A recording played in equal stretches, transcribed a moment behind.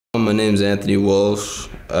My name's Anthony Walsh.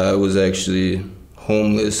 I was actually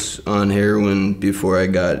homeless on heroin before I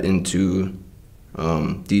got into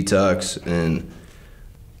detox, and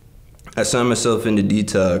I signed myself into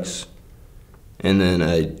detox, and then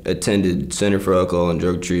I attended Center for Alcohol and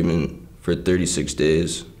Drug Treatment for 36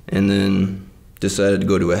 days, and then decided to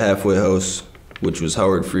go to a halfway house, which was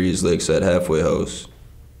Howard Freeze Lakeside Halfway House,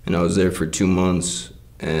 and I was there for 2 months,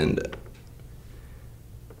 and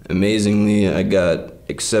amazingly, I got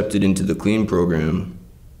accepted into the clean program,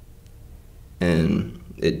 and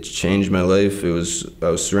it changed my life. I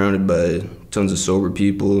was surrounded by tons of sober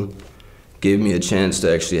people, gave me a chance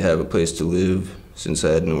to actually have a place to live, since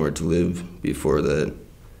I had nowhere to live before that.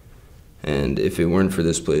 And if it weren't for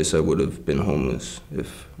this place, I would have been homeless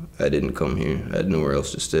if I didn't come here. I had nowhere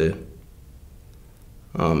else to stay.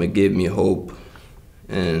 It gave me hope,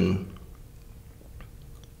 and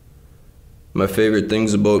my favorite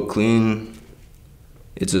things about clean,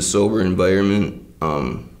 it's a sober environment.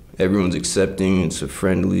 Everyone's accepting. It's a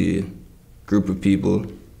friendly group of people.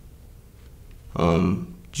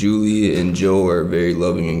 Julie and Joe are very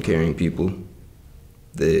loving and caring people.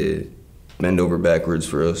 They bend over backwards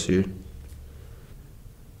for us here.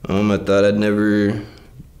 I thought I'd never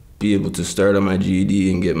be able to start on my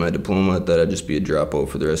GED and get my diploma. I thought I'd just be a dropout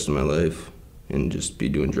for the rest of my life and just be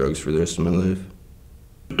doing drugs for the rest of my life.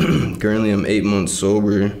 Currently, I'm 8 months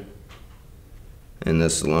sober, and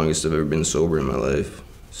that's the longest I've ever been sober in my life,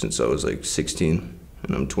 since I was like 16,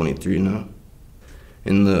 and I'm 23 now.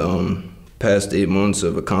 In the past 8 months,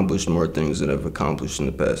 I've accomplished more things than I've accomplished in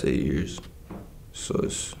the past 8 years. So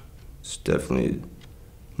it's definitely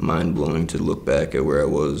mind-blowing to look back at where I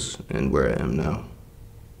was and where I am now.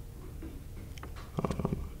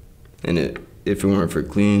 And if it weren't for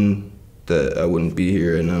clean, that I wouldn't be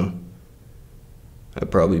here right now. I'd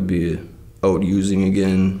probably be out using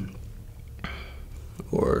again,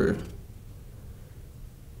 or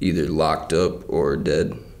either locked up or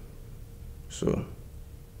dead. So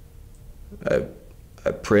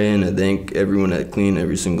I pray and I thank everyone at Clean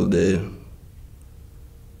every single day.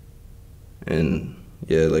 And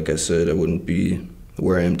yeah, like I said, I wouldn't be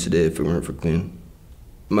where I am today if it weren't for Clean.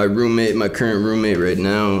 My current roommate right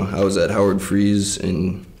now, I was at Howard Freeze,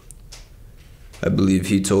 and I believe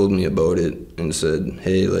he told me about it and said,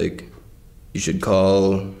 hey, like, you should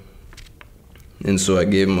call. And so I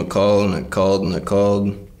gave him a call, and I called and I called.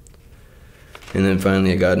 And then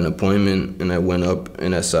finally I got an appointment, and I went up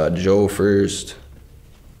and I saw Joe first.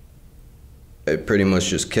 I pretty much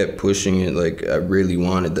just kept pushing it, like I really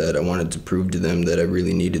wanted that. I wanted to prove to them that I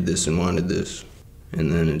really needed this and wanted this.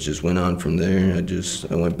 And then it just went on from there.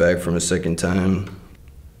 I went back from a second time.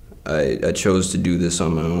 I chose to do this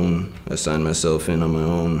on my own. I signed myself in on my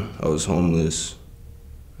own. I was homeless.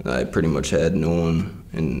 I pretty much had no one.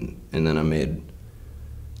 And then I made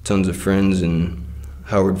tons of friends in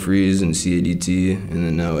Howard Freeze and CADT, and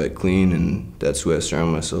then now at Clean, and that's who I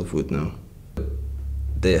surround myself with now.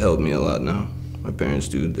 They help me a lot now. My parents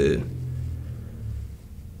do.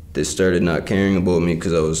 They started not caring about me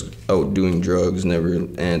because I was out doing drugs, never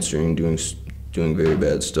answering, doing very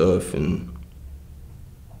bad stuff. And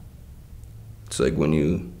it's like when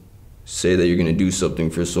you say that you're gonna do something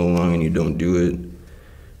for so long and you don't do it,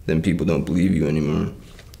 then people don't believe you anymore.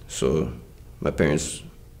 So my parents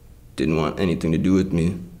didn't want anything to do with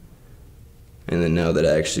me. And then now that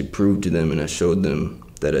I actually proved to them and I showed them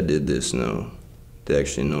that I did this, now they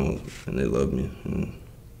actually know and they love me. And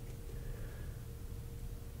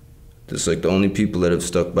just like the only people that have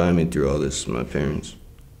stuck by me through all this are my parents.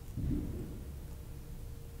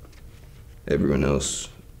 Everyone else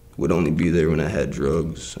would only be there when I had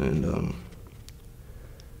drugs, and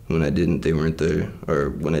when I didn't, they weren't there. Or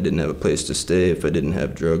when I didn't have a place to stay, if I didn't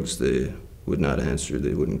have drugs, they would not answer,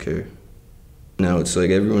 they wouldn't care. Now it's like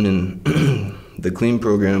everyone in the Clean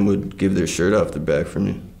program would give their shirt off their back for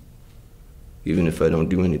me, even if I don't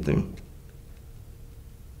do anything.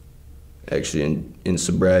 Actually, in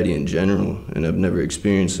sobriety in general, and I've never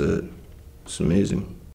experienced that. It's amazing.